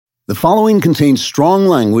The following contains strong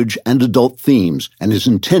language and adult themes and is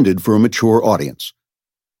intended for a mature audience.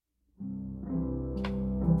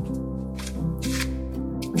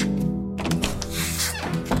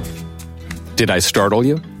 Did I startle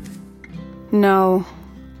you? No,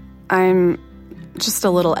 I'm just a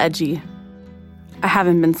little edgy. I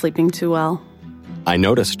haven't been sleeping too well. I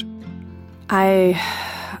noticed. I've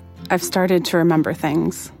started to remember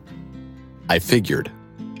things. I figured.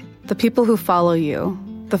 The people who follow you,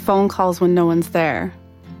 the phone calls when no one's there,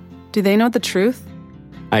 do they know the truth?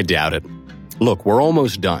 I doubt it. Look, we're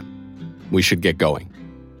almost done. We should get going.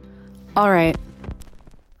 All right.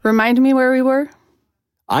 Remind me where we were?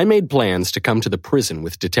 I made plans to come to the prison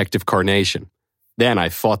with Detective Carnation. Then I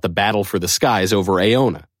fought the battle for the skies over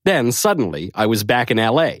Aona. Then, suddenly, I was back in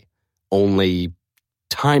L.A. Only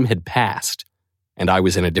time had passed, and I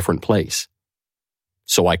was in a different place.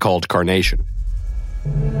 So I called Carnation.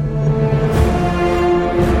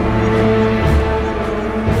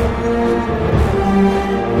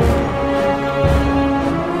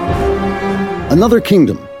 Another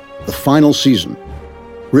Kingdom, the final season.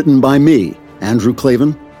 Written by me, Andrew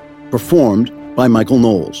Clavin. Performed by Michael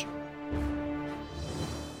Knowles.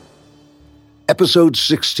 Episode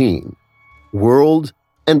 16, World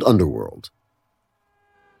and Underworld.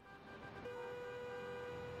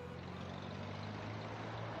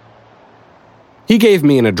 He gave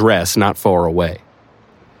me an address not far away.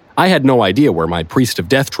 I had no idea where my Priest of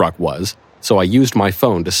Death truck was, so I used my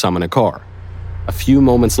phone to summon a car. A few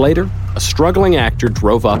moments later, a struggling actor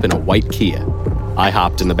drove up in a white Kia. I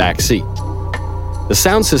hopped in the back seat. The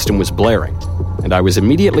sound system was blaring, and I was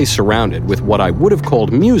immediately surrounded with what I would have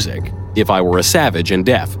called music if I were a savage and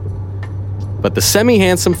deaf. But the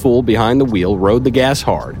semi-handsome fool behind the wheel rode the gas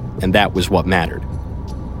hard, and that was what mattered.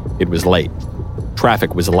 It was late.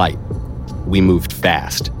 Traffic was light. We moved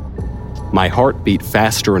fast. My heart beat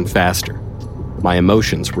faster and faster. My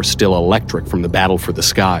emotions were still electric from the battle for the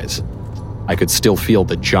skies. I could still feel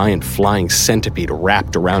the giant flying centipede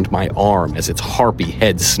wrapped around my arm as its harpy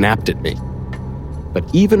head snapped at me. But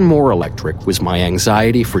even more electric was my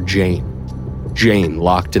anxiety for Jane. Jane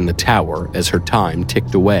locked in the tower as her time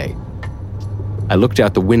ticked away. I looked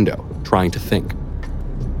out the window, trying to think.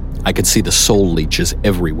 I could see the soul leeches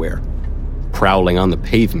everywhere, prowling on the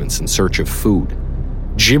pavements in search of food,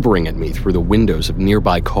 gibbering at me through the windows of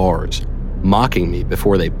nearby cars, mocking me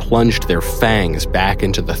before they plunged their fangs back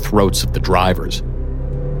into the throats of the drivers.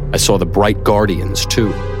 I saw the bright guardians,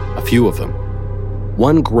 too, a few of them.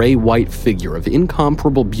 One gray-white figure of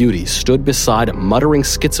incomparable beauty stood beside a muttering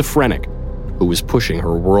schizophrenic who was pushing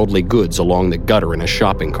her worldly goods along the gutter in a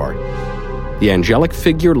shopping cart. The angelic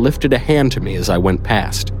figure lifted a hand to me as I went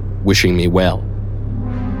past, wishing me well.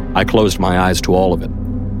 I closed my eyes to all of it,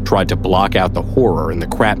 tried to block out the horror and the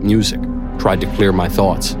crap music, tried to clear my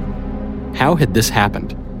thoughts. How had this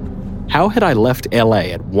happened? How had I left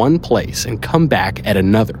L.A. at one place and come back at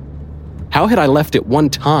another? How had I left at one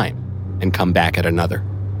time and come back at another?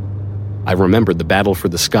 I remembered the battle for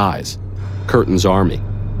the skies, Curtin's army.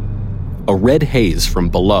 A red haze from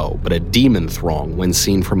below, but a demon throng when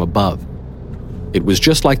seen from above. It was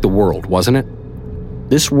just like the world, wasn't it?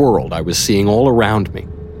 This world I was seeing all around me.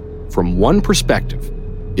 From one perspective,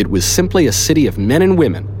 it was simply a city of men and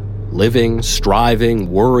women, living, striving,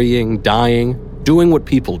 worrying, dying, doing what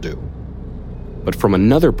people do. But from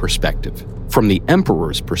another perspective, from the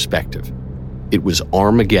Emperor's perspective, it was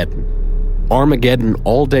Armageddon. Armageddon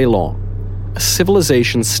all day long. A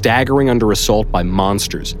civilization staggering under assault by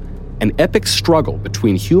monsters. An epic struggle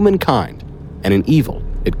between humankind and an evil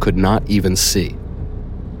it could not even see.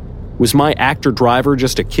 Was my actor-driver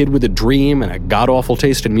just a kid with a dream and a god-awful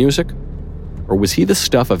taste in music? Or was he the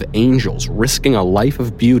stuff of angels risking a life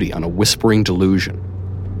of beauty on a whispering delusion?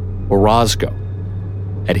 Or Roscoe?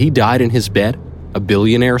 Had he died in his bed, a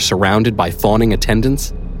billionaire surrounded by fawning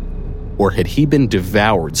attendants? Or had he been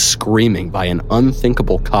devoured screaming by an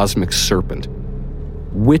unthinkable cosmic serpent?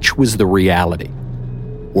 Which was the reality?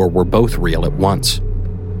 Or were both real at once?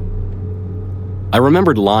 I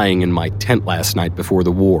remembered lying in my tent last night before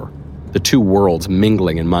the war, the two worlds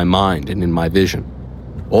mingling in my mind and in my vision.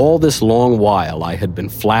 All this long while I had been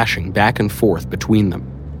flashing back and forth between them,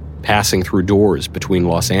 passing through doors between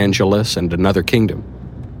Los Angeles and another kingdom.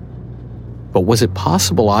 But was it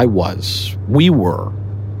possible we were,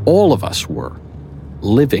 all of us were,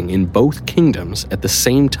 living in both kingdoms at the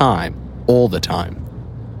same time, all the time?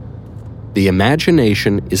 The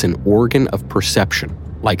imagination is an organ of perception,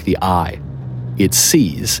 like the eye. It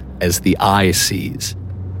sees as the eye sees.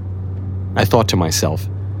 I thought to myself,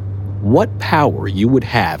 what power you would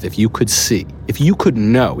have if you could see, if you could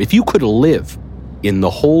know, if you could live in the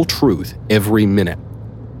whole truth every minute.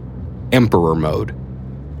 Emperor mode.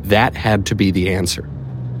 That had to be the answer.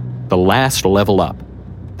 The last level up.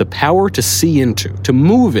 The power to see into, to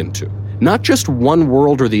move into, not just one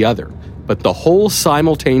world or the other, but the whole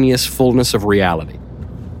simultaneous fullness of reality.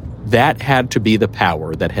 That had to be the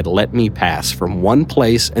power that had let me pass from one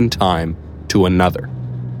place and time to another.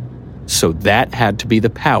 So that had to be the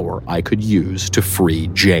power I could use to free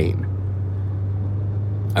Jane.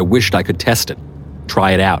 I wished I could test it,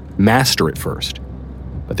 try it out, master it first.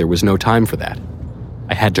 But there was no time for that.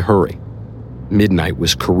 I had to hurry. Midnight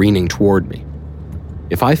was careening toward me.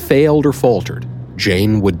 If I failed or faltered,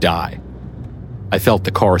 Jane would die. I felt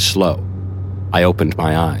the car slow. I opened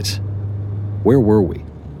my eyes. Where were we?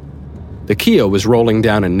 The Kia was rolling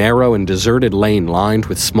down a narrow and deserted lane lined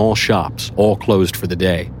with small shops, all closed for the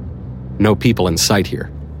day. No people in sight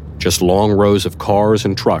here, just long rows of cars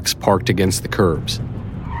and trucks parked against the curbs.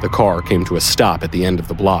 The car came to a stop at the end of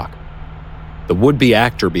the block. The would-be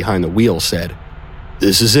actor behind the wheel said,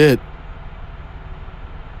 "This is it."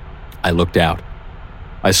 I looked out.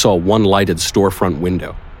 I saw one lighted storefront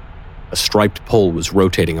window. A striped pole was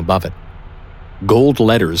rotating above it. Gold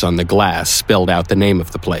letters on the glass spelled out the name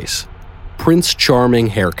of the place, Prince Charming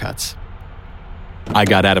Haircuts. I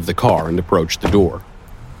got out of the car and approached the door.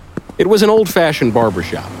 It was an old-fashioned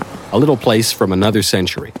barbershop, a little place from another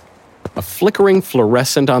century. A flickering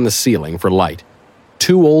fluorescent on the ceiling for light,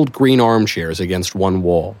 2 old green armchairs against one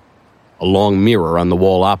wall, a long mirror on the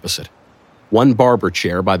wall opposite, one barber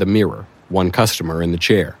chair by the mirror, one customer in the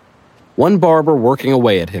chair, one barber working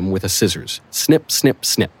away at him with a scissors, snip, snip,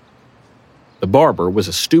 snip. The barber was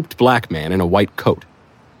a stooped black man in a white coat.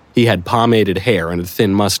 He had pomaded hair and a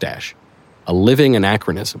thin mustache, a living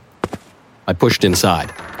anachronism. I pushed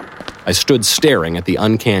inside. I stood staring at the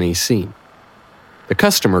uncanny scene. The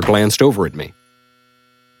customer glanced over at me.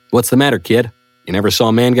 "What's the matter, kid? You never saw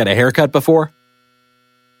a man get a haircut before?"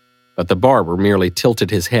 But the barber merely tilted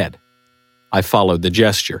his head. I followed the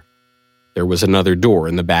gesture. There was another door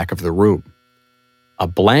in the back of the room. A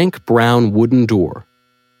blank brown wooden door.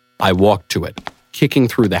 I walked to it, kicking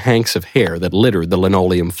through the hanks of hair that littered the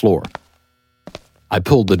linoleum floor. I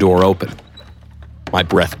pulled the door open. My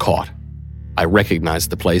breath caught. I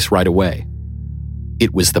recognized the place right away.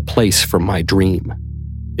 It was the place from my dream,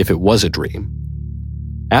 if it was a dream.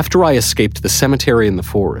 After I escaped the cemetery in the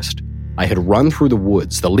forest, I had run through the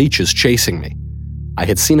woods, the leeches chasing me. I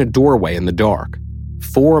had seen a doorway in the dark,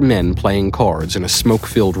 4 men playing cards in a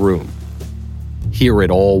smoke-filled room. Here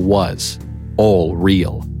it all was, all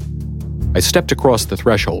real. I stepped across the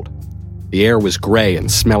threshold. The air was gray and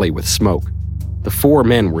smelly with smoke. The 4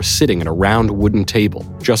 men were sitting at a round wooden table,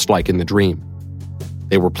 just like in the dream.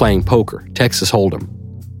 They were playing poker, Texas Hold'em.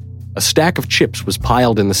 A stack of chips was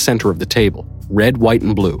piled in the center of the table, red, white,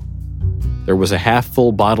 and blue. There was a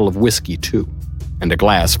half-full bottle of whiskey, too, and a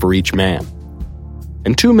glass for each man.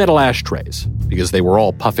 And 2 metal ashtrays, because they were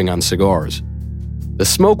all puffing on cigars. The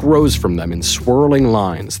smoke rose from them in swirling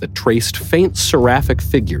lines that traced faint seraphic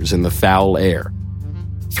figures in the foul air.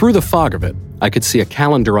 Through the fog of it, I could see a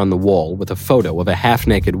calendar on the wall with a photo of a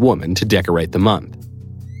half-naked woman to decorate the month.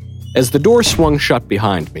 As the door swung shut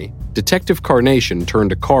behind me, Detective Carnation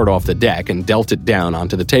turned a card off the deck and dealt it down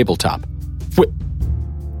onto the tabletop. Whip!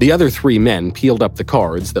 The other 3 men peeled up the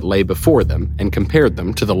cards that lay before them and compared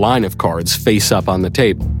them to the line of cards face up on the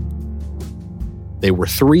table. They were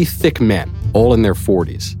 3 thick men, all in their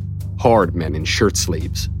 40s, hard men in shirt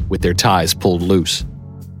sleeves, with their ties pulled loose.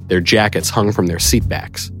 Their jackets hung from their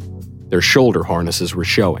seatbacks. Their shoulder harnesses were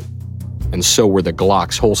showing, and so were the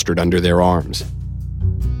Glocks holstered under their arms.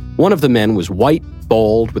 One of the men was white,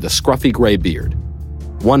 bald, with a scruffy gray beard.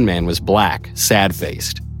 One man was black,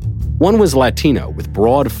 sad-faced. One was Latino, with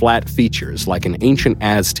broad, flat features like an ancient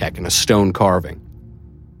Aztec in a stone carving.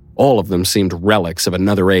 All of them seemed relics of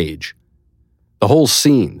another age. The whole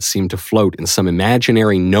scene seemed to float in some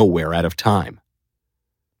imaginary nowhere out of time.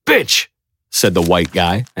 "Bitch!" said the white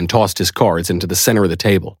guy, and tossed his cards into the center of the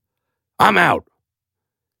table. "I'm out."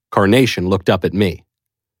 Carnation looked up at me.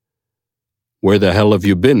 "Where the hell have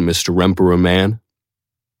you been, Mr. Emperor Man?"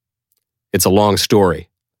 "It's a long story.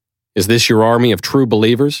 Is this your army of true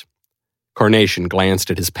believers?" Carnation glanced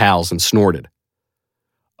at his pals and snorted.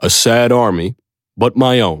 "A sad army, but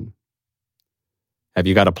my own." "Have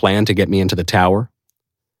you got a plan to get me into the tower?"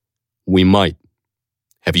 "We might.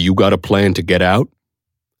 Have you got a plan to get out?"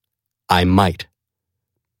 "I might."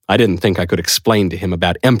 I didn't think I could explain to him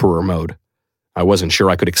about Emperor mode. I wasn't sure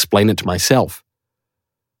I could explain it to myself.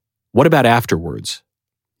 "What about afterwards?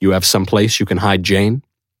 You have some place you can hide Jane?"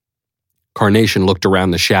 Carnation looked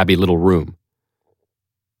around the shabby little room.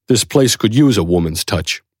 "This place could use a woman's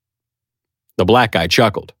touch." The black guy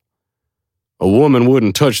chuckled. A woman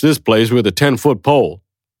wouldn't touch this place with a 10-foot pole.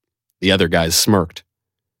 The other guys smirked.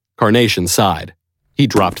 Carnation sighed. He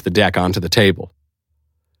dropped the deck onto the table.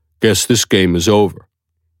 Guess this game is over.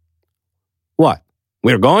 What,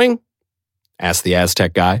 we're going? Asked the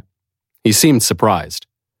Aztec guy. He seemed surprised.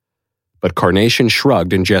 But Carnation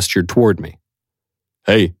shrugged and gestured toward me.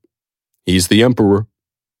 Hey, he's the Emperor.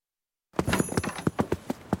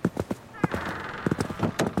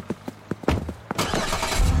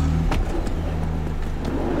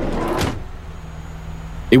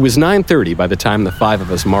 It was 9:30 by the time the five of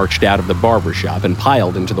us marched out of the barber shop and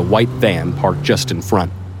piled into the white van parked just in front.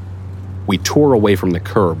 We tore away from the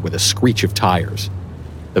curb with a screech of tires.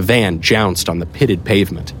 The van jounced on the pitted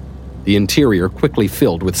pavement. The interior quickly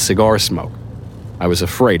filled with cigar smoke. I was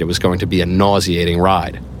afraid it was going to be a nauseating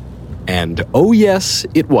ride. And oh yes,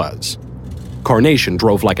 it was. Carnation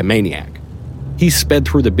drove like a maniac. He sped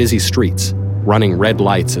through the busy streets, running red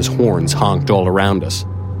lights as horns honked all around us.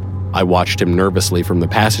 I watched him nervously from the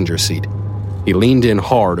passenger seat. He leaned in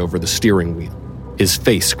hard over the steering wheel, his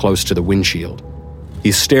face close to the windshield.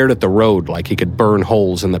 He stared at the road like he could burn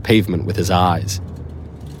holes in the pavement with his eyes.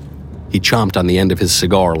 He chomped on the end of his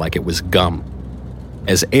cigar like it was gum.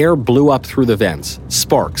 As air blew up through the vents,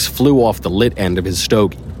 sparks flew off the lit end of his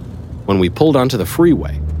stogie. When we pulled onto the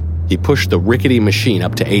freeway, he pushed the rickety machine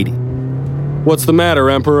up to 80. "What's the matter,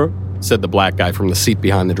 Emperor?" said the black guy from the seat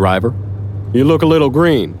behind the driver. "You look a little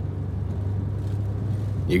green."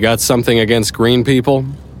 "You got something against green people?"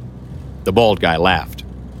 The bald guy laughed.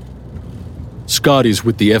 "Scotty's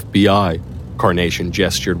with the FBI," Carnation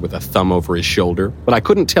gestured with a thumb over his shoulder, but I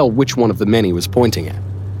couldn't tell which one of the men he was pointing at.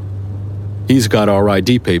 "He's got our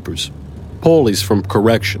ID papers. Paulie's from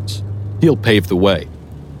corrections. He'll pave the way.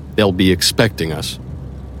 They'll be expecting us."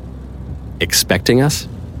 Expecting us?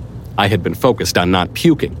 I had been focused on not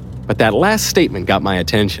puking, but that last statement got my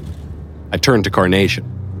attention. I turned to Carnation.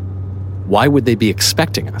 Why would they be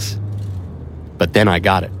expecting us? But then I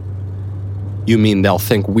got it. "You mean they'll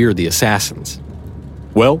think we're the assassins?"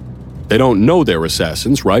 "Well, they don't know they're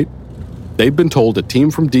assassins, right? They've been told a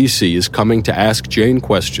team from DC is coming to ask Jane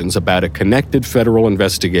questions about a connected federal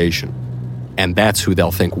investigation. And that's who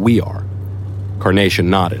they'll think we are." Carnation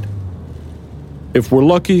nodded. "If we're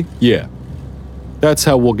lucky, yeah. That's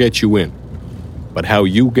how we'll get you in. But how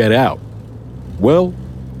you get out? Well,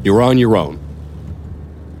 you're on your own."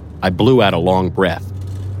 I blew out a long breath.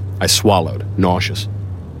 I swallowed, nauseous.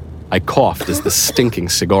 I coughed as the stinking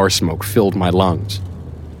cigar smoke filled my lungs.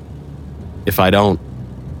 If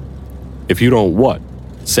you don't what?"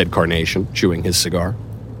 said Carnation, chewing his cigar.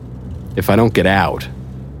 "If I don't get out."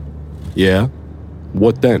 "Yeah?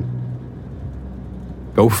 What then?"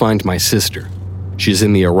 "Go find my sister. She's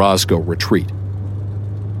in the Orozco retreat."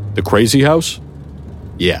 "The crazy house?"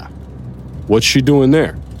 "Yeah." "What's she doing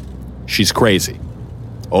there?" "She's crazy."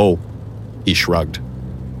 "Oh," he shrugged.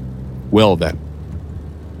 "Well then.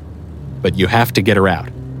 But you have to get her out."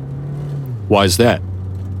 "Why's that?"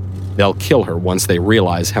 "They'll kill her once they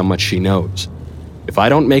realize how much she knows. If I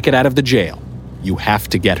don't make it out of the jail, you have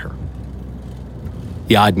to get her."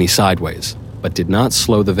 He eyed me sideways, but did not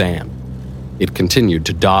slow the van. It continued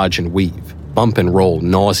to dodge and weave, bump and roll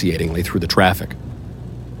nauseatingly through the traffic.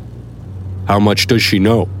 "How much does she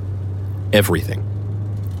know?" "Everything."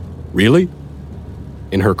 "Really?"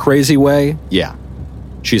 "In her crazy way, yeah.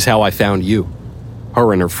 She's how I found you.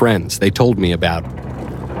 Her and her friends, they told me about."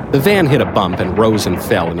 The van hit a bump and rose and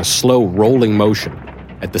fell in a slow, rolling motion.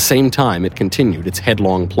 At the same time, it continued its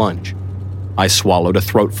headlong plunge. I swallowed a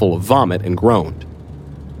throatful of vomit and groaned.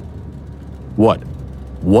 What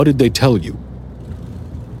did they tell you?"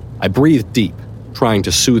 I breathed deep, trying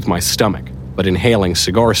to soothe my stomach, but inhaling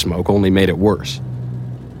cigar smoke only made it worse.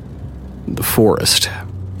 "The forest.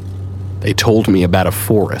 They told me about a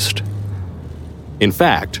forest." In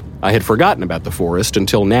fact, I had forgotten about the forest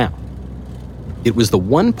until now. It was the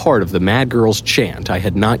one part of the Mad Girl's chant I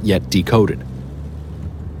had not yet decoded.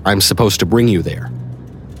 "I'm supposed to bring you there."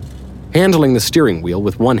 Handling the steering wheel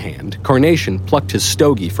with one hand, Carnation plucked his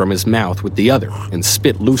stogie from his mouth with the other and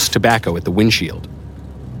spit loose tobacco at the windshield.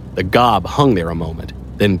 The gob hung there a moment,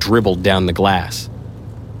 then dribbled down the glass.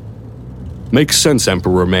 "Makes sense,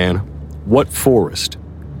 Emperor man. What forest?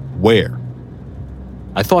 Where?"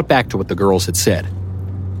 I thought back to what the girls had said.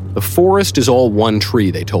 The forest is all one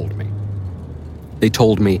tree, they told me. They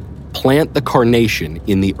told me, plant the carnation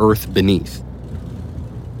in the earth beneath.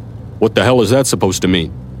 What the hell is that supposed to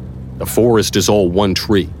mean? The forest is all one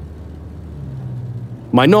tree.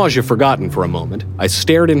 My nausea forgotten for a moment, I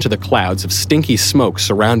stared into the clouds of stinky smoke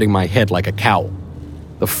surrounding my head like a cowl.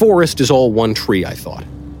 The forest is all one tree, I thought.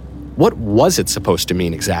 What was it supposed to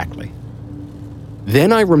mean exactly?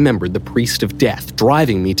 Then I remembered the priest of death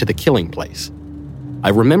driving me to the killing place. I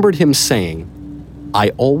remembered him saying, "I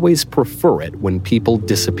always prefer it when people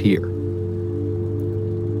disappear."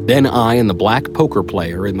 Then I and the black poker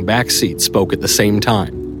player in the back seat spoke at the same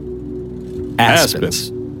time.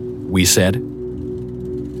 "Aspens," we said.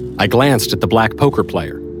 I glanced at the black poker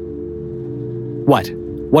player. "What?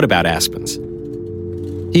 What about aspens?"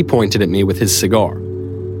 He pointed at me with his cigar.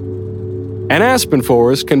 "An aspen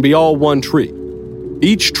forest can be all one tree.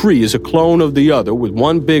 Each tree is a clone of the other with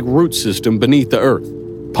one big root system beneath the earth.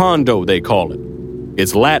 Pondo, they call it.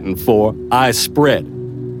 It's Latin for I spread."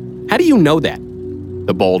 "How do you know that?"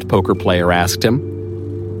 the bald poker player asked him.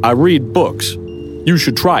 "I read books. You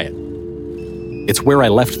should try it." "It's where I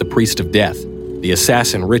left the priest of death, the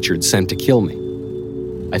assassin Richard sent to kill me.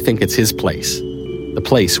 I think it's his place, the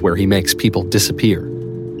place where he makes people disappear.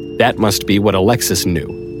 That must be what Alexis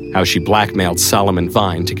knew, how she blackmailed Solomon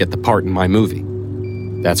Vine to get the part in my movie.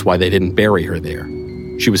 That's why they didn't bury her there.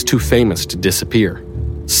 She was too famous to disappear.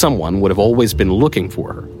 Someone would have always been looking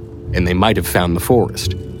for her, and they might have found the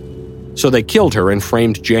forest. So they killed her and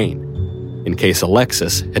framed Jane, in case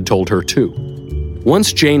Alexis had told her too.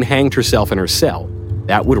 Once Jane hanged herself in her cell,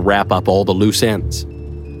 that would wrap up all the loose ends.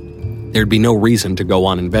 There'd be no reason to go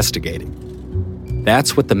on investigating.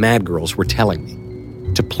 That's what the Mad Girls were telling me.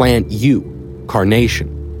 To plant you, Carnation,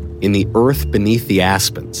 in the earth beneath the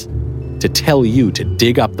aspens. To tell you to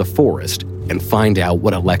dig up the forest and find out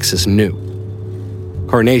what Alexis knew."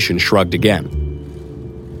 Carnation shrugged again.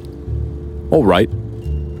 "All right.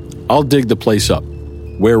 I'll dig the place up.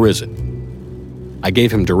 Where is it?" I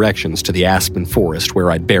gave him directions to the aspen forest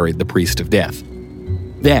where I'd buried the priest of death.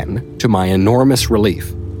 Then, to my enormous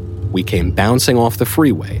relief, we came bouncing off the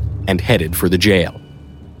freeway and headed for the jail.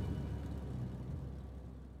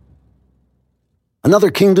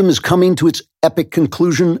 Another Kingdom is coming to its epic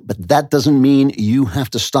conclusion, but that doesn't mean you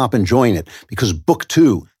have to stop enjoying it, because Book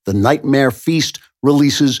 2, The Nightmare Feast,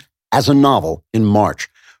 releases as a novel in March.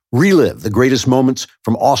 Relive the greatest moments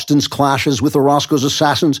from Austin's clashes with Orozco's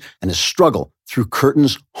assassins and his struggle through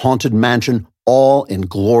Curtin's haunted mansion, all in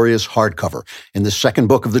glorious hardcover. In the second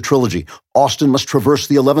book of the trilogy, Austin must traverse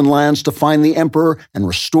the 11 lands to find the Emperor and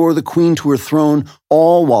restore the Queen to her throne,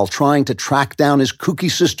 all while trying to track down his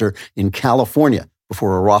kooky sister in California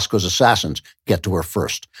before Orozco's assassins get to her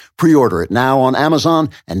first. Pre-order it now on Amazon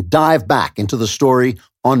and dive back into the story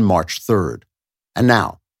on March 3rd. And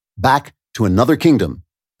now, back to Another Kingdom,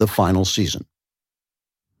 the final season.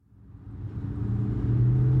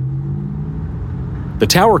 The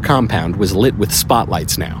tower compound was lit with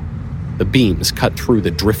spotlights now. The beams cut through the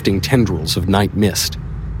drifting tendrils of night mist.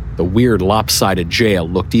 The weird lopsided jail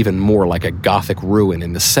looked even more like a Gothic ruin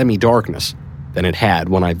in the semi-darkness than it had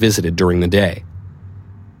when I visited during the day.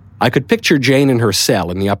 I could picture Jane in her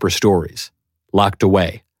cell in the upper stories, locked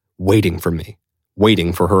away, waiting for me,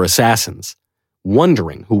 waiting for her assassins,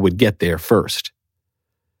 wondering who would get there first.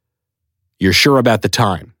 "You're sure about the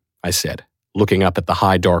time?" I said, looking up at the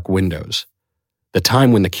high dark windows. "The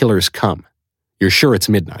time when the killers come. You're sure it's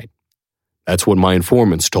midnight?" "That's what my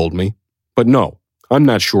informants told me. But no, I'm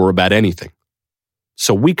not sure about anything."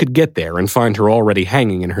 "So we could get there and find her already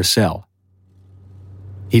hanging in her cell."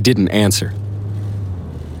 He didn't answer.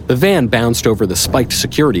 The van bounced over the spiked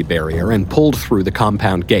security barrier and pulled through the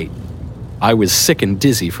compound gate. I was sick and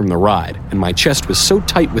dizzy from the ride, and my chest was so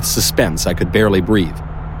tight with suspense I could barely breathe.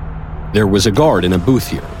 There was a guard in a booth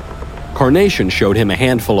here. Carnation showed him a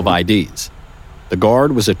handful of IDs. The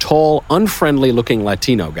guard was a tall, unfriendly-looking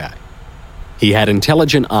Latino guy. He had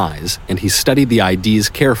intelligent eyes, and he studied the IDs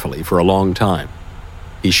carefully for a long time.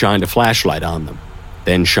 He shined a flashlight on them,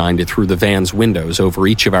 then shined it through the van's windows over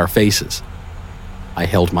each of our faces. I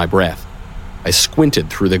held my breath. I squinted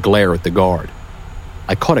through the glare at the guard.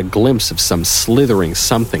 I caught a glimpse of some slithering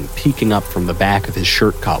something peeking up from the back of his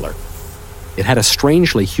shirt collar. It had a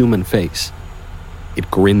strangely human face.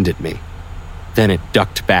 It grinned at me. Then it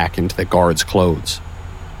ducked back into the guard's clothes.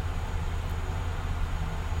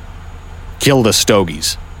 "Kill the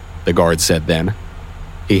stogies," the guard said then.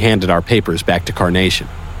 He handed our papers back to Carnation.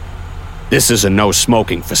 "This is a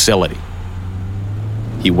no-smoking facility."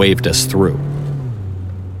 He waved us through.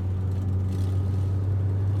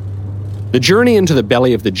 The journey into the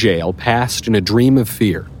belly of the jail passed in a dream of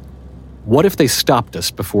fear. What if they stopped us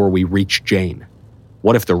before we reached Jane?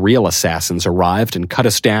 What if the real assassins arrived and cut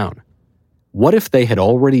us down? What if they had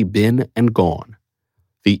already been and gone?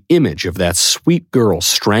 The image of that sweet girl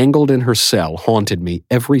strangled in her cell haunted me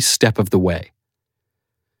every step of the way.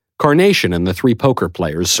 Carnation and the 3 poker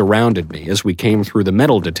players surrounded me as we came through the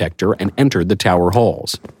metal detector and entered the tower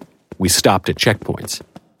halls. We stopped at checkpoints.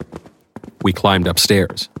 We climbed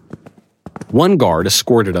upstairs. One guard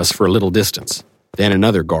escorted us for a little distance. Then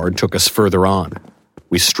another guard took us further on.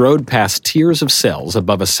 We strode past tiers of cells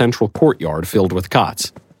above a central courtyard filled with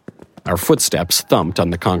cots. Our footsteps thumped on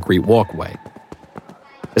the concrete walkway.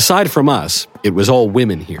 Aside from us, it was all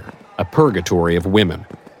women here, a purgatory of women.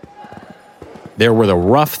 There were the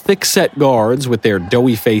rough, thick-set guards with their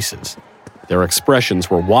doughy faces. Their expressions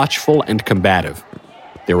were watchful and combative.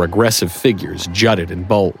 Their aggressive figures jutted and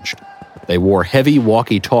bulged. They wore heavy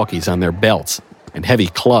walkie-talkies on their belts and heavy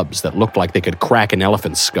clubs that looked like they could crack an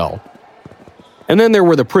elephant's skull. And then there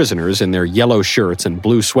were the prisoners in their yellow shirts and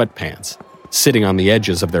blue sweatpants, sitting on the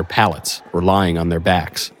edges of their pallets or lying on their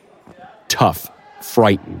backs. Tough,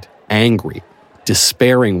 frightened, angry,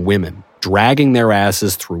 despairing women dragging their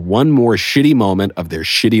asses through one more shitty moment of their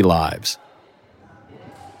shitty lives.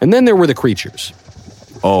 And then there were the creatures.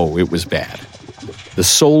 Oh, it was bad. The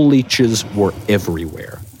soul leeches were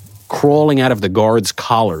everywhere, crawling out of the guards'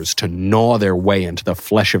 collars to gnaw their way into the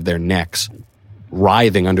flesh of their necks,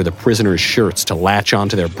 writhing under the prisoners' shirts to latch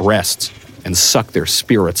onto their breasts and suck their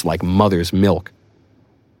spirits like mother's milk.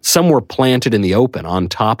 Some were planted in the open on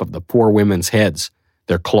top of the poor women's heads,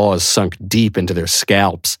 their claws sunk deep into their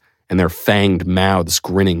scalps and their fanged mouths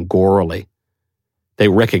grinning gorily. They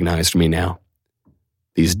recognized me now.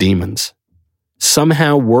 These demons.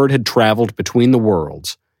 Somehow word had traveled between the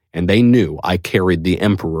worlds, and they knew I carried the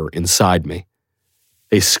Emperor inside me.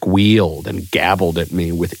 They squealed and gabbled at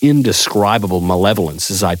me with indescribable malevolence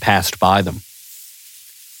as I passed by them.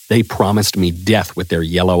 They promised me death with their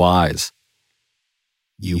yellow eyes.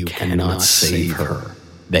 You cannot save her,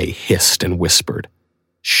 they hissed and whispered.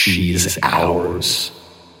 She's ours.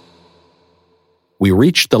 We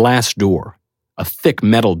reached the last door, a thick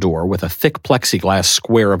metal door with a thick plexiglass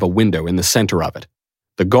square of a window in the center of it.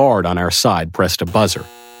 The guard on our side pressed a buzzer.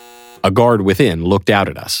 A guard within looked out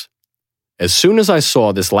at us. As soon as I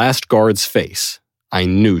saw this last guard's face, I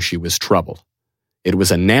knew she was trouble. It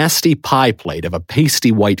was a nasty pie plate of a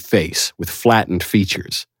pasty white face with flattened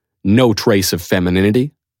features. No trace of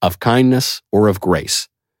femininity, of kindness, or of grace.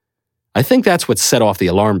 I think that's what set off the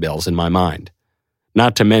alarm bells in my mind.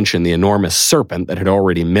 Not to mention the enormous serpent that had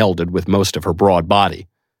already melded with most of her broad body.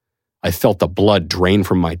 I felt the blood drain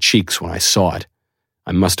from my cheeks when I saw it.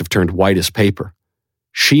 I must have turned white as paper.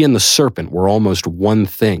 She and the serpent were almost one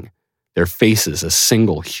thing, their faces a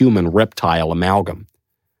single human reptile amalgam.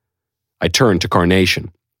 I turned to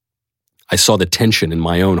Carnation. I saw the tension in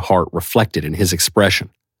my own heart reflected in his expression.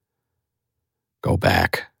 Go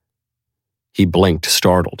back. He blinked,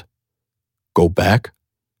 startled. Go back?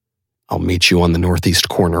 I'll meet you on the northeast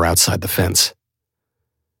corner outside the fence.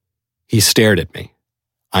 He stared at me.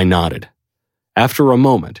 I nodded. After a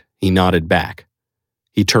moment, he nodded back.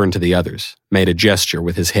 He turned to the others, made a gesture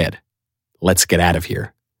with his head. Let's get out of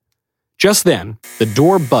here. Just then, the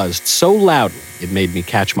door buzzed so loudly it made me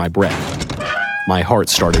catch my breath. My heart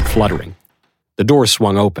started fluttering. The door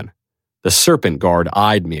swung open. The serpent guard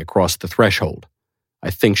eyed me across the threshold.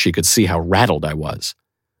 I think she could see how rattled I was.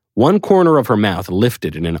 One corner of her mouth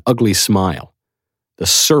lifted in an ugly smile. The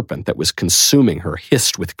serpent that was consuming her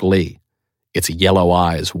hissed with glee, its yellow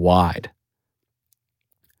eyes wide.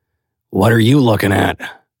 What are you looking at?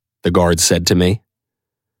 The guard said to me.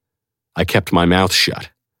 I kept my mouth shut.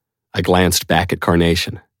 I glanced back at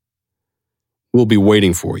Carnation. We'll be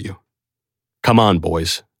waiting for you. Come on,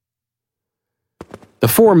 boys. The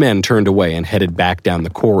four men turned away and headed back down the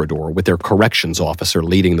corridor with their corrections officer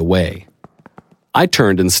leading the way. I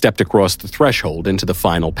turned and stepped across the threshold into the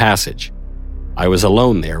final passage. I was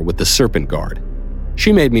alone there with the serpent guard.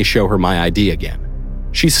 She made me show her my ID again.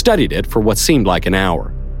 She studied it for what seemed like an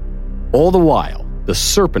hour. All the while, the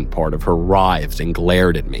serpent part of her writhed and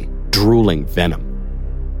glared at me, drooling venom.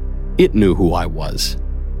 It knew who I was.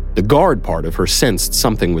 The guard part of her sensed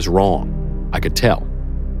something was wrong. I could tell.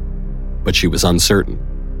 But she was uncertain.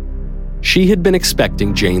 She had been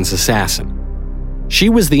expecting Jane's assassin. She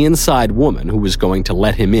was the inside woman who was going to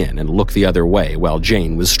let him in and look the other way while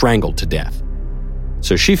Jane was strangled to death.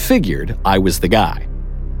 So she figured I was the guy.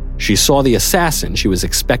 She saw the assassin she was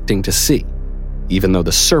expecting to see, even though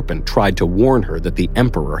the serpent tried to warn her that the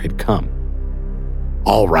Emperor had come.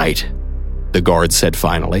 All right, the guard said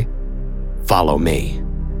finally. Follow me.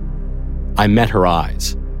 I met her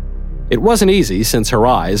eyes. It wasn't easy since her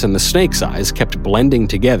eyes and the snake's eyes kept blending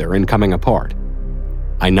together and coming apart.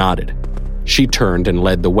 I nodded. She turned and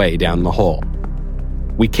led the way down the hall.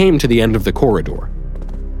 We came to the end of the corridor.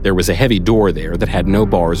 There was a heavy door there that had no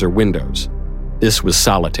bars or windows. This was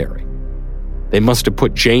solitary. They must have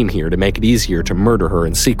put Jane here to make it easier to murder her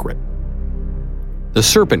in secret. The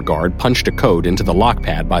serpent guard punched a code into the lock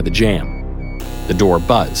pad by the jamb. The door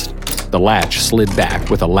buzzed. the latch slid back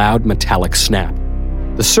with a loud metallic snap.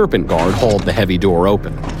 The serpent guard hauled the heavy door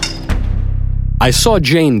open. I saw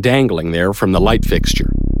Jane dangling there from the light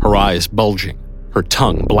fixture, her eyes bulging, her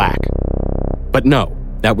tongue black. But no,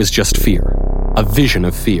 that was just fear, a vision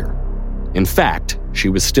of fear. In fact, she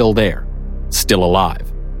was still there, still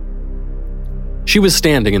alive. She was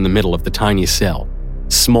standing in the middle of the tiny cell,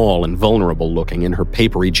 small and vulnerable looking in her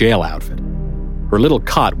papery jail outfit. Her little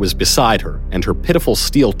cot was beside her, and her pitiful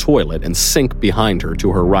steel toilet and sink behind her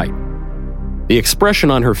to her right. The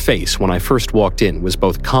expression on her face when I first walked in was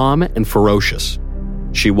both calm and ferocious.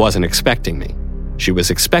 She wasn't expecting me. She was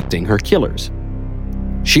expecting her killers.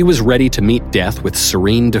 She was ready to meet death with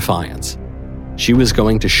serene defiance. She was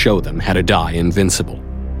going to show them how to die invincible.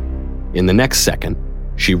 In the next second,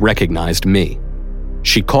 she recognized me.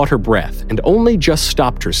 She caught her breath and only just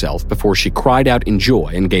stopped herself before she cried out in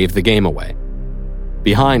joy and gave the game away.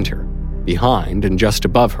 Behind her, behind and just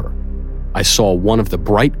above her, I saw one of the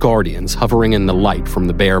bright guardians hovering in the light from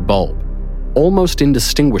the bare bulb, almost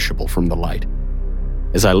indistinguishable from the light.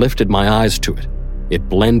 As I lifted my eyes to it, it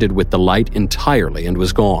blended with the light entirely and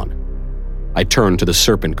was gone. I turned to the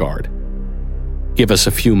serpent guard. "Give us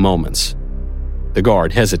a few moments." The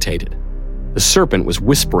guard hesitated. The serpent was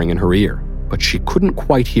whispering in her ear, but she couldn't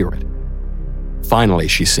quite hear it. Finally,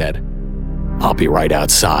 she said, "I'll be right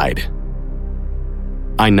outside."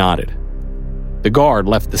 I nodded. The guard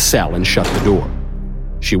left the cell and shut the door.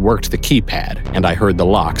 She worked the keypad, and I heard the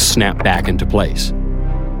lock snap back into place.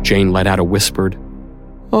 Jane let out a whispered,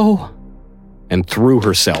 "Oh," and threw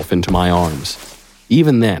herself into my arms.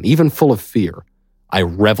 Even then, even full of fear, I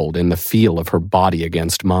reveled in the feel of her body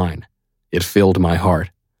against mine. It filled my heart.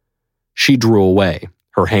 She drew away,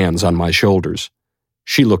 her hands on my shoulders.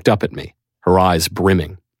 She looked up at me, her eyes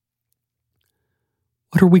brimming.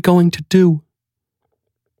 "What are we going to do?"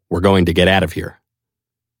 "We're going to get out of here."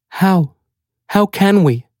 "How? How can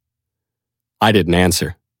we?" I didn't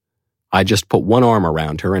answer. I just put one arm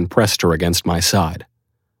around her and pressed her against my side.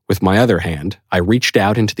 With my other hand, I reached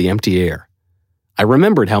out into the empty air. I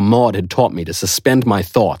remembered how Maud had taught me to suspend my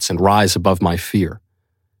thoughts and rise above my fear.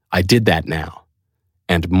 I did that now.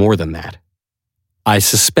 And more than that. I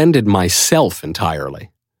suspended myself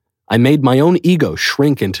entirely. I made my own ego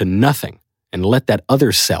shrink into nothing and let that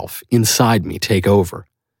other self inside me take over.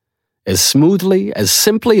 As smoothly, as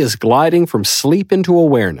simply as gliding from sleep into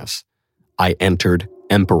awareness, I entered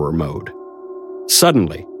Emperor mode.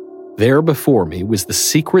 Suddenly, there before me was the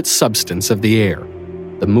secret substance of the air,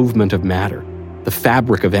 the movement of matter, the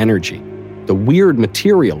fabric of energy, the weird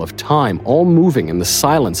material of time all moving in the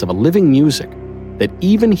silence of a living music that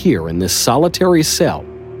even here in this solitary cell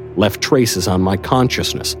left traces on my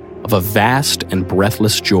consciousness of a vast and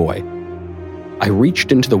breathless joy. I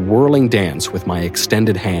reached into the whirling dance with my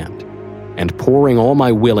extended hand and, pouring all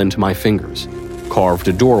my will into my fingers, carved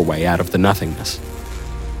a doorway out of the nothingness.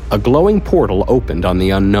 A glowing portal opened on the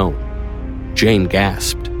unknown. Jane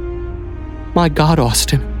gasped. "My God,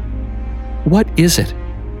 Austin, what is it?"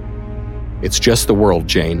 "It's just the world,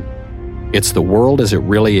 Jane. It's the world as it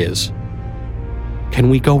really is." "Can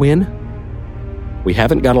we go in?" "We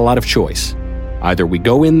haven't got a lot of choice. Either we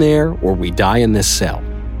go in there or we die in this cell."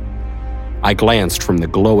 I glanced from the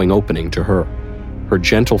glowing opening to her. Her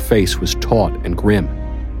gentle face was taut and grim.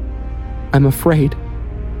 "I'm afraid."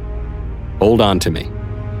 "Hold on to me.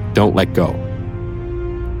 Don't let go."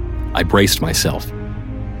 I braced myself.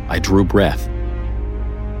 I drew breath.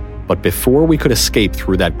 But before we could escape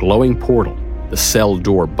through that glowing portal, the cell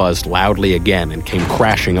door buzzed loudly again and came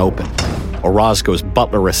crashing open. Orozco's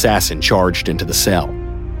butler assassin charged into the cell.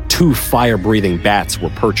 2 fire-breathing bats were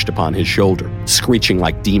perched upon his shoulder, screeching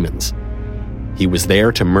like demons. He was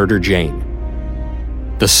there to murder Jane.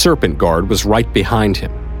 The serpent guard was right behind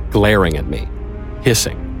him, glaring at me,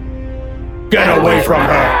 hissing, "Get away from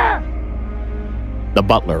her!" The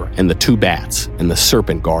butler and the 2 bats and the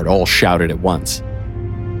serpent guard all shouted at once.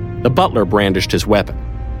 The butler brandished his weapon,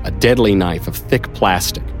 a deadly knife of thick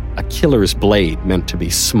plastic, a killer's blade meant to be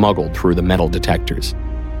smuggled through the metal detectors.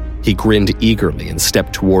 He grinned eagerly and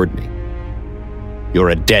stepped toward me. "You're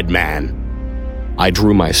a dead man." I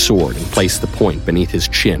drew my sword and placed the point beneath his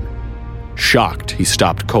chin. Shocked, he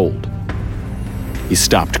stopped cold. He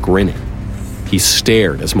stopped grinning. He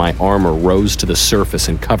stared as my armor rose to the surface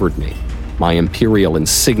and covered me, my imperial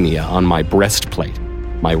insignia on my breastplate,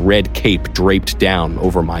 my red cape draped down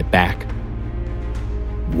over my back.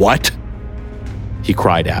 "What?" he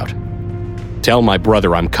cried out. "Tell my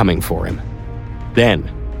brother I'm coming for him." Then,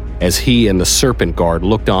 as he and the serpent guard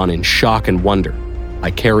looked on in shock and wonder, I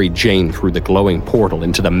carried Jane through the glowing portal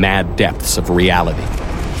into the mad depths of reality.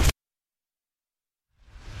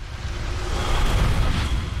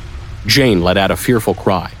 Jane let out a fearful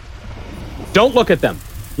cry. "Don't look at them!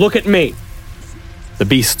 Look at me!" The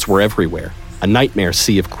beasts were everywhere, a nightmare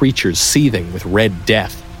sea of creatures seething with red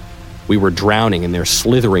death. We were drowning in their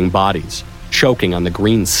slithering bodies, choking on the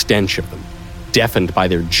green stench of them, deafened by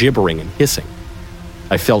their gibbering and hissing.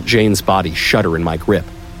 I felt Jane's body shudder in my grip.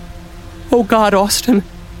 "Oh God, Austin!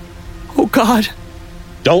 Oh God!"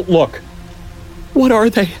 "Don't look!" "What are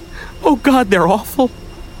they? Oh God, they're awful!"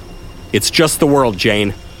 "It's just the world,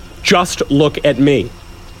 Jane. Just look at me."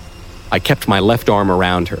 I kept my left arm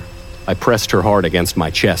around her. I pressed her hard against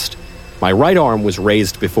my chest. My right arm was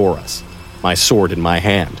raised before us, my sword in my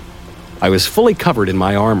hand. I was fully covered in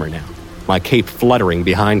my armor now, my cape fluttering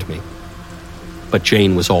behind me. But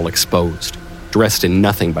Jane was all exposed, dressed in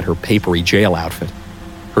nothing but her papery jail outfit.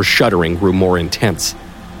 Her shuddering grew more intense.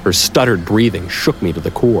 Her stuttered breathing shook me to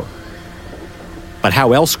the core. But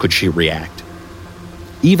how else could she react?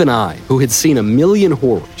 Even I, who had seen a million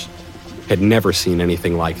horrors, had never seen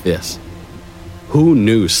anything like this. Who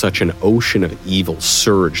knew such an ocean of evil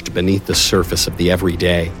surged beneath the surface of the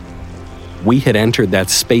everyday? We had entered that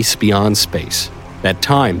space beyond space, that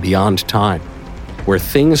time beyond time, where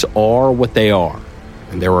things are what they are,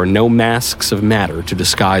 and there are no masks of matter to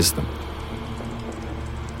disguise them.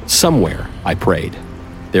 Somewhere, I prayed,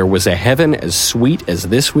 there was a heaven as sweet as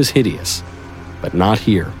this was hideous, but not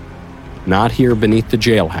here. Not here beneath the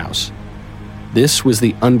jailhouse. This was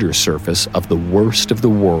the undersurface of the worst of the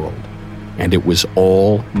world, and it was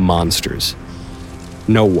all monsters.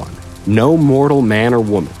 No one, no mortal man or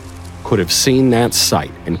woman, could have seen that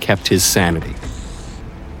sight and kept his sanity.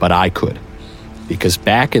 But I could, because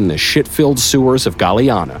back in the shit-filled sewers of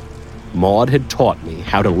Galliana, Maud had taught me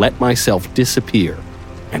how to let myself disappear,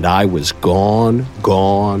 and I was gone,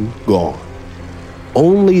 gone, gone.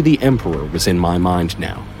 Only the Emperor was in my mind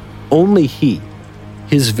now. Only he,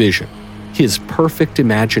 his vision, his perfect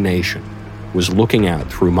imagination, was looking out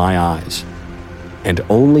through my eyes. And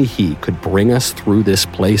only he could bring us through this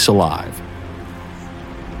place alive.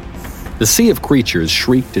 The sea of creatures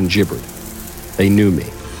shrieked and gibbered. They knew me.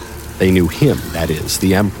 They knew him, that is,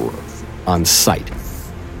 the Emperor, on sight.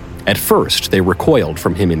 At first, they recoiled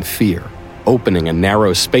from him in fear, opening a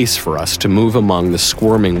narrow space for us to move among the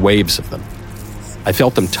squirming waves of them. I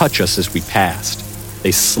felt them touch us as we passed.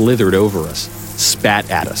 They slithered over us, spat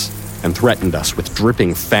at us, and threatened us with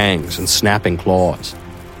dripping fangs and snapping claws.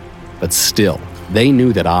 But still, they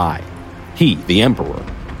knew that I, he, the Emperor,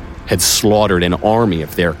 had slaughtered an army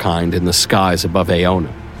of their kind in the skies above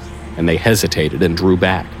Aona, and they hesitated and drew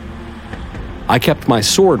back. I kept my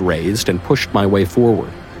sword raised and pushed my way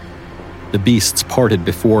forward. The beasts parted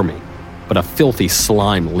before me, but a filthy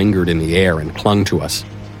slime lingered in the air and clung to us.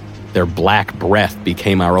 Their black breath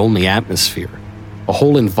became our only atmosphere, a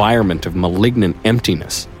whole environment of malignant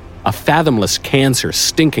emptiness, a fathomless cancer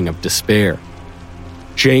stinking of despair.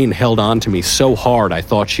 Jane held on to me so hard I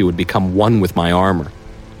thought she would become one with my armor.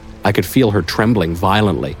 I could feel her trembling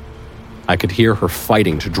violently. I could hear her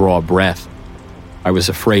fighting to draw a breath. I was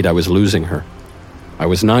afraid I was losing her. I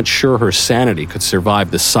was not sure her sanity could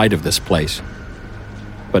survive the sight of this place.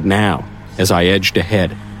 But now, as I edged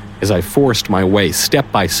ahead, as I forced my way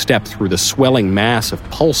step by step through the swelling mass of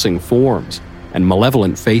pulsing forms and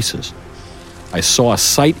malevolent faces, I saw a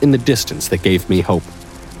sight in the distance that gave me hope.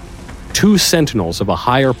 2 sentinels of a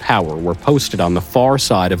higher power were posted on the far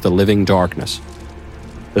side of the living darkness.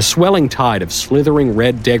 The swelling tide of slithering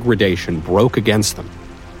red degradation broke against them,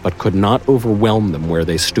 but could not overwhelm them where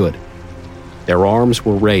they stood. Their arms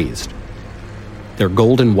were raised. Their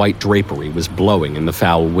golden white drapery was blowing in the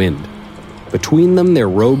foul wind. Between them, their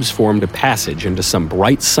robes formed a passage into some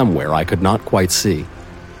bright somewhere I could not quite see.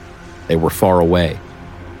 They were far away.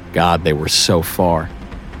 God, they were so far.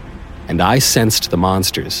 And I sensed the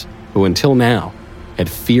monsters, who until now had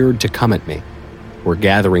feared to come at me, were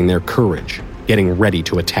gathering their courage, getting ready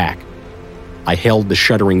to attack. I held the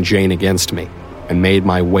shuddering Jane against me and made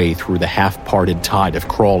my way through the half-parted tide of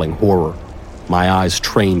crawling horror, my eyes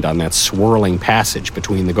trained on that swirling passage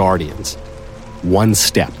between the guardians. One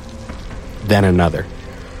step, then another.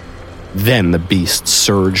 Then the beasts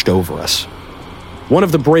surged over us. One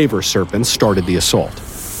of the braver serpents started the assault.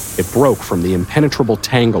 It broke from the impenetrable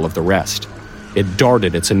tangle of the rest. It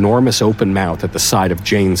darted its enormous open mouth at the side of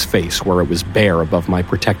Jane's face where it was bare above my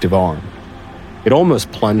protective arm. It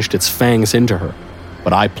almost plunged its fangs into her,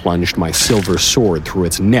 but I plunged my silver sword through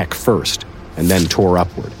its neck first, and then tore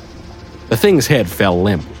upward. The thing's head fell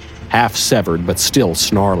limp, half severed but still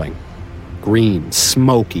snarling. Green,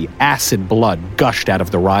 smoky, acid blood gushed out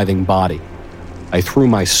of the writhing body. I threw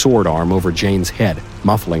my sword arm over Jane's head,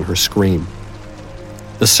 muffling her scream.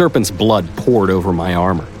 The serpent's blood poured over my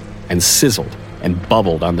armor and sizzled, and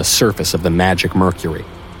bubbled on the surface of the magic mercury.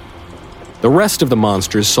 The rest of the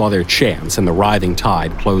monsters saw their chance and the writhing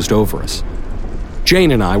tide closed over us.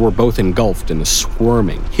 Jane and I were both engulfed in the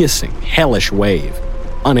squirming, hissing, hellish wave,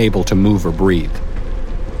 unable to move or breathe.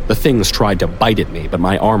 The things tried to bite at me, but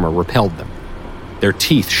my armor repelled them. Their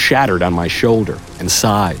teeth shattered on my shoulder and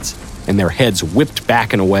sides, and their heads whipped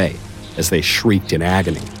back and away as they shrieked in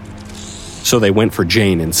agony. So they went for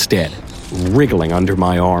Jane instead, wriggling under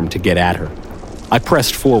my arm to get at her. I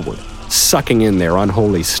pressed forward, sucking in their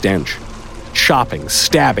unholy stench, chopping,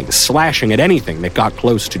 stabbing, slashing at anything that got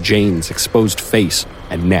close to Jane's exposed face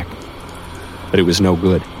and neck. But it was no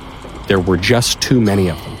good. There were just too many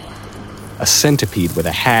of them. A centipede with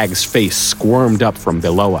a hag's face squirmed up from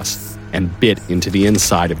below us and bit into the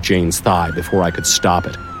inside of Jane's thigh before I could stop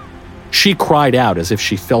it. She cried out as if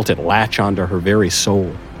she felt it latch onto her very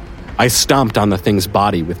soul. I stomped on the thing's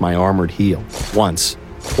body with my armored heel, once,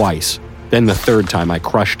 twice, then the third time I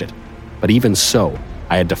crushed it. But even so,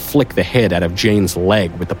 I had to flick the head out of Jane's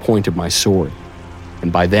leg with the point of my sword.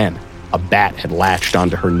 And by then, a bat had latched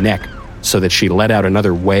onto her neck so that she let out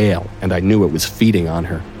another wail, and I knew it was feeding on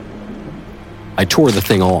her. I tore the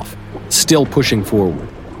thing off, still pushing forward,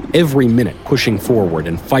 every minute pushing forward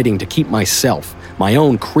and fighting to keep myself, my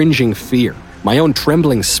own cringing fear, my own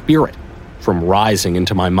trembling spirit, from rising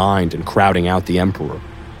into my mind and crowding out the Emperor.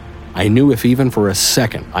 I knew if even for a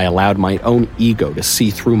second I allowed my own ego to see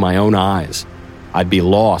through my own eyes, I'd be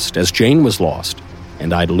lost as Jane was lost,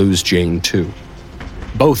 and I'd lose Jane too.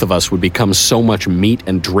 Both of us would become so much meat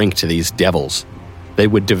and drink to these devils. They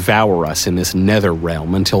would devour us in this nether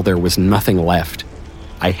realm until there was nothing left.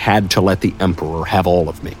 I had to let the Emperor have all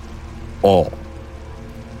of me. All.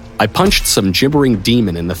 I punched some gibbering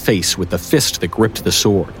demon in the face with the fist that gripped the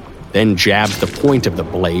sword, then jabbed the point of the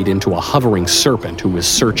blade into a hovering serpent who was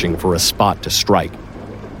searching for a spot to strike.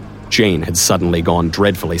 Jane had suddenly gone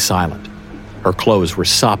dreadfully silent. Her clothes were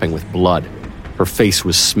sopping with blood. Her face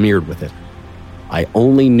was smeared with it. I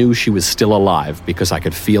only knew she was still alive because I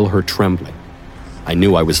could feel her trembling. I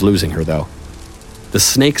knew I was losing her, though. The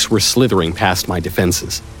snakes were slithering past my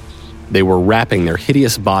defenses. They were wrapping their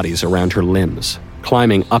hideous bodies around her limbs,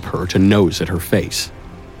 climbing up her to nose at her face.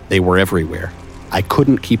 They were everywhere. I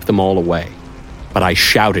couldn't keep them all away. But I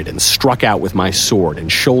shouted and struck out with my sword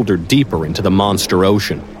and shouldered deeper into the monster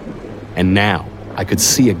ocean. And now I could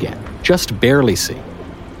see again, just barely see,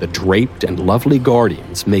 the draped and lovely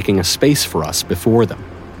guardians making a space for us before them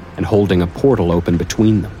and holding a portal open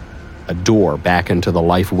between them, a door back into the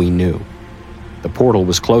life we knew. The portal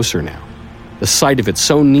was closer now. The sight of it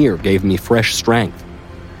so near gave me fresh strength.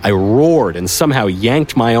 I roared and somehow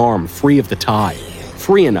yanked my arm free of the tie,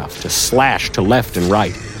 free enough to slash to left and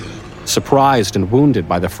right. Surprised and wounded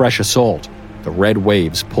by the fresh assault, the red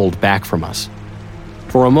waves pulled back from us.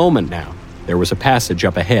 For a moment now, there was a passage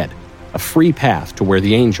up ahead, a free path to where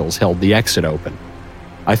the angels held the exit open.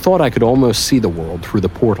 I thought I could almost see the world through the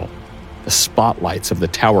portal, the spotlights of the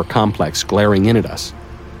tower complex glaring in at us.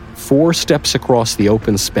 4 steps across the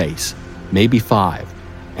open space, maybe 5,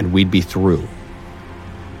 and we'd be through.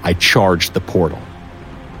 I charged the portal.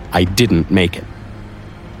 I didn't make it.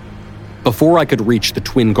 Before I could reach the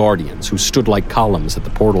twin guardians who stood like columns at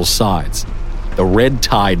the portal's sides, the red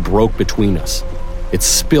tide broke between us. It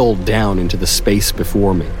spilled down into the space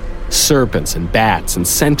before me. Serpents and bats and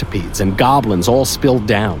centipedes and goblins all spilled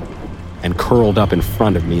down and curled up in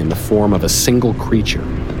front of me in the form of a single creature,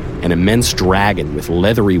 an immense dragon with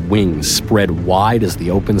leathery wings spread wide as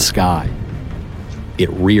the open sky. It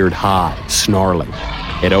reared high, snarling.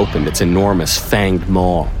 It opened its enormous fanged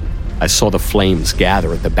maw. I saw the flames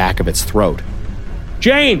gather at the back of its throat.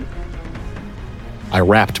 "Jane!" I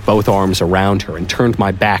wrapped both arms around her and turned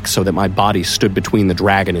my back so that my body stood between the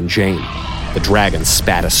dragon and Jane. The dragon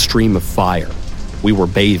spat a stream of fire. We were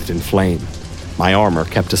bathed in flame. My armor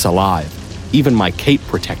kept us alive. Even my cape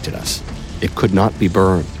protected us. It could not be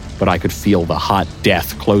burned, but I could feel the hot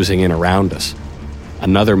death closing in around us.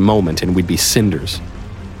 Another moment and we'd be cinders.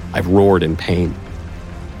 I roared in pain.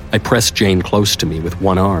 I pressed Jane close to me with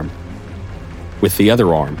one arm. With the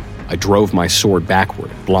other arm, I drove my sword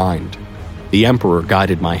backward, blind. The Emperor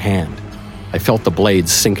guided my hand. I felt the blade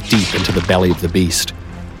sink deep into the belly of the beast.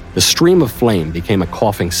 The stream of flame became a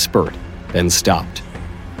coughing spurt, then stopped.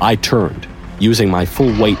 I turned, using my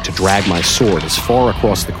full weight to drag my sword as far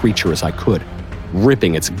across the creature as I could,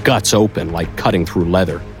 ripping its guts open like cutting through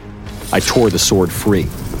leather. I tore the sword free,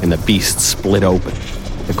 and the beast split open.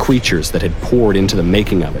 The creatures that had poured into the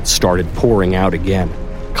making of it started pouring out again,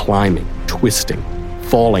 climbing, twisting,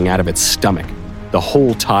 falling out of its stomach. The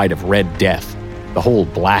whole tide of red death, the whole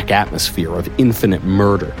black atmosphere of infinite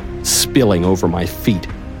murder, spilling over my feet,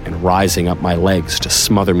 and rising up my legs to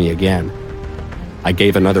smother me again. I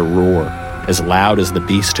gave another roar, as loud as the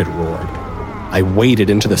beast had roared. I waded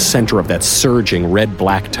into the center of that surging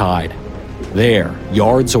red-black tide. There,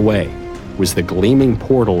 yards away, was the gleaming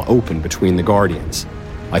portal open between the Guardians.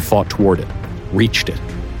 I fought toward it, reached it,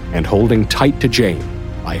 and holding tight to Jane,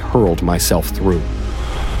 I hurled myself through.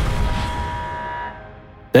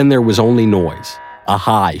 Then there was only noise, a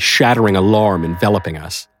high, shattering alarm enveloping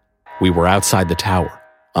us. We were outside the tower,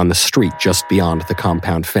 on the street just beyond the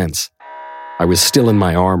compound fence. I was still in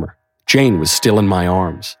my armor. Jane was still in my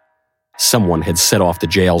arms. Someone had set off the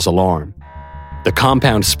jail's alarm. The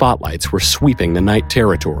compound spotlights were sweeping the night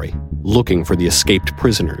territory, looking for the escaped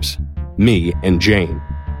prisoners, me and Jane.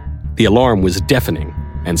 The alarm was deafening,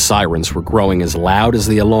 and sirens were growing as loud as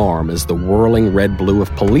the alarm as the whirling red-blue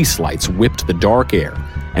of police lights whipped the dark air,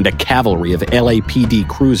 and a cavalry of LAPD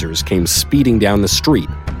cruisers came speeding down the street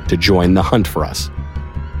to join the hunt for us.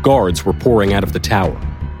 Guards were pouring out of the tower,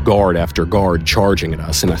 guard after guard charging at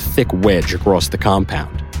us in a thick wedge across the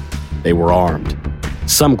compound. They were armed.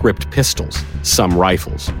 Some gripped pistols, some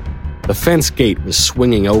rifles. The fence gate was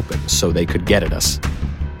swinging open so they could get at us.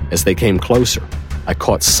 As they came closer, I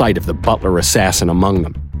caught sight of the butler assassin among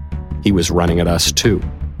them. He was running at us too.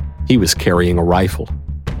 He was carrying a rifle.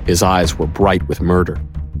 His eyes were bright with murder.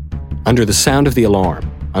 Under the sound of the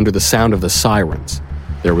alarm, under the sound of the sirens,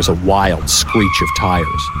 there was a wild screech of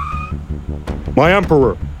tires. My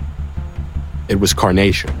Emperor! It was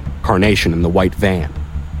Carnation in the white van.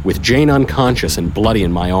 With Jane unconscious and bloody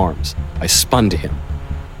in my arms, I spun to him.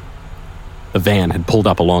 The van had pulled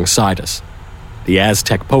up alongside us. The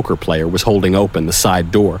Aztec poker player was holding open the side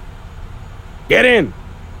door. Get in!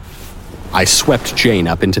 I swept Jane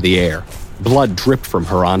up into the air. Blood dripped from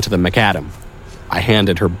her onto the macadam. I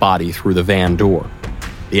handed her body through the van door.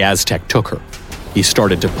 The Aztec took her. He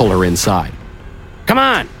started to pull her inside. Come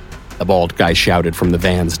on! The bald guy shouted from the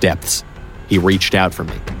van's depths. He reached out for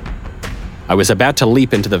me. I was about to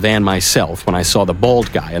leap into the van myself when I saw the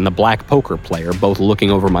bald guy and the black poker player both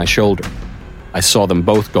looking over my shoulder. I saw them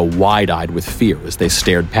both go wide-eyed with fear as they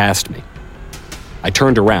stared past me. I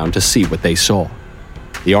turned around to see what they saw.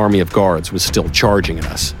 The army of guards was still charging at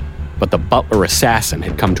us, but the butler assassin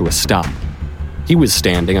had come to a stop. He was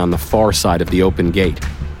standing on the far side of the open gate.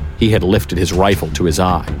 He had lifted his rifle to his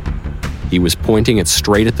eye. He was pointing it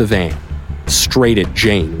straight at the van, straight at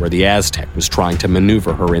Jane where the Aztec was trying to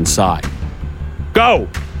maneuver her inside. Go!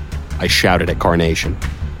 I shouted at Carnation.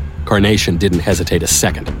 Carnation didn't hesitate a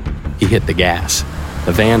second. He hit the gas.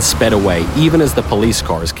 The van sped away even as the police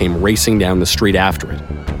cars came racing down the street after it.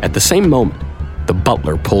 At the same moment, the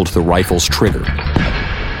butler pulled the rifle's trigger.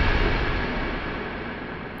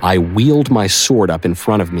 I wheeled my sword up in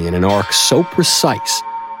front of me in an arc so precise,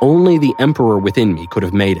 only the Emperor within me could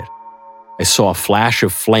have made it. I saw a flash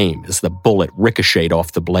of flame as the bullet ricocheted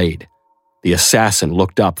off the blade. The assassin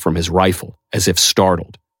looked up from his rifle, as if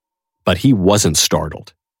startled. But he wasn't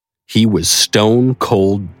startled. He was stone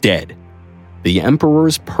cold dead. The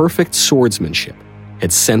Emperor's perfect swordsmanship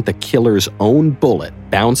had sent the killer's own bullet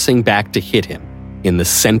bouncing back to hit him in the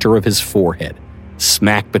center of his forehead,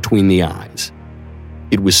 smack between the eyes.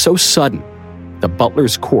 It was so sudden, the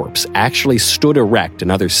butler's corpse actually stood erect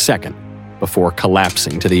another second before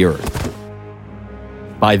collapsing to the earth.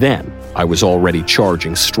 By then, I was already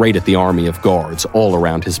charging straight at the army of guards all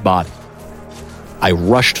around his body. I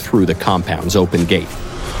rushed through the compound's open gate.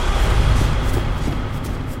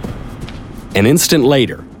 An instant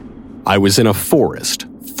later, I was in a forest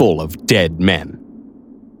full of dead men.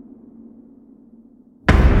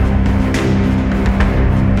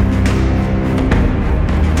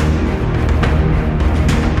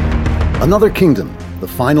 Another Kingdom, the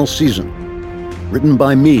final season. Written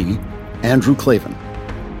by me, Andrew Clavin.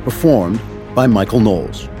 Performed by Michael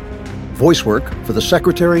Knowles. Voice work for the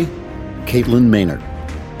Secretary, Caitlin Maynard.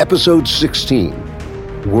 Episode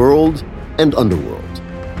 16, World and Underworld,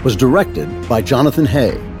 was directed by Jonathan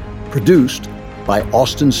Hay. Produced by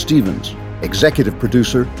Austin Stevens. Executive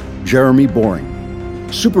producer, Jeremy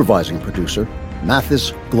Boring. Supervising producer,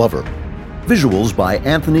 Mathis Glover. Visuals by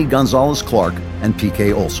Anthony Gonzalez-Clark and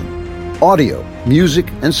P.K. Olson. Audio,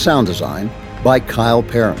 music, and sound design by Kyle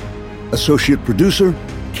Perrin. Associate producer,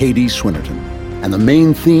 Katie Swinnerton. And the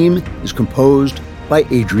main theme is composed by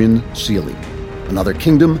Adrian Seeley. Another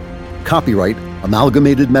Kingdom, copyright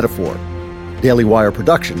Amalgamated Metaphor. Daily Wire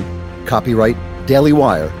production, copyright Daily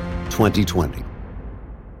Wire 2020.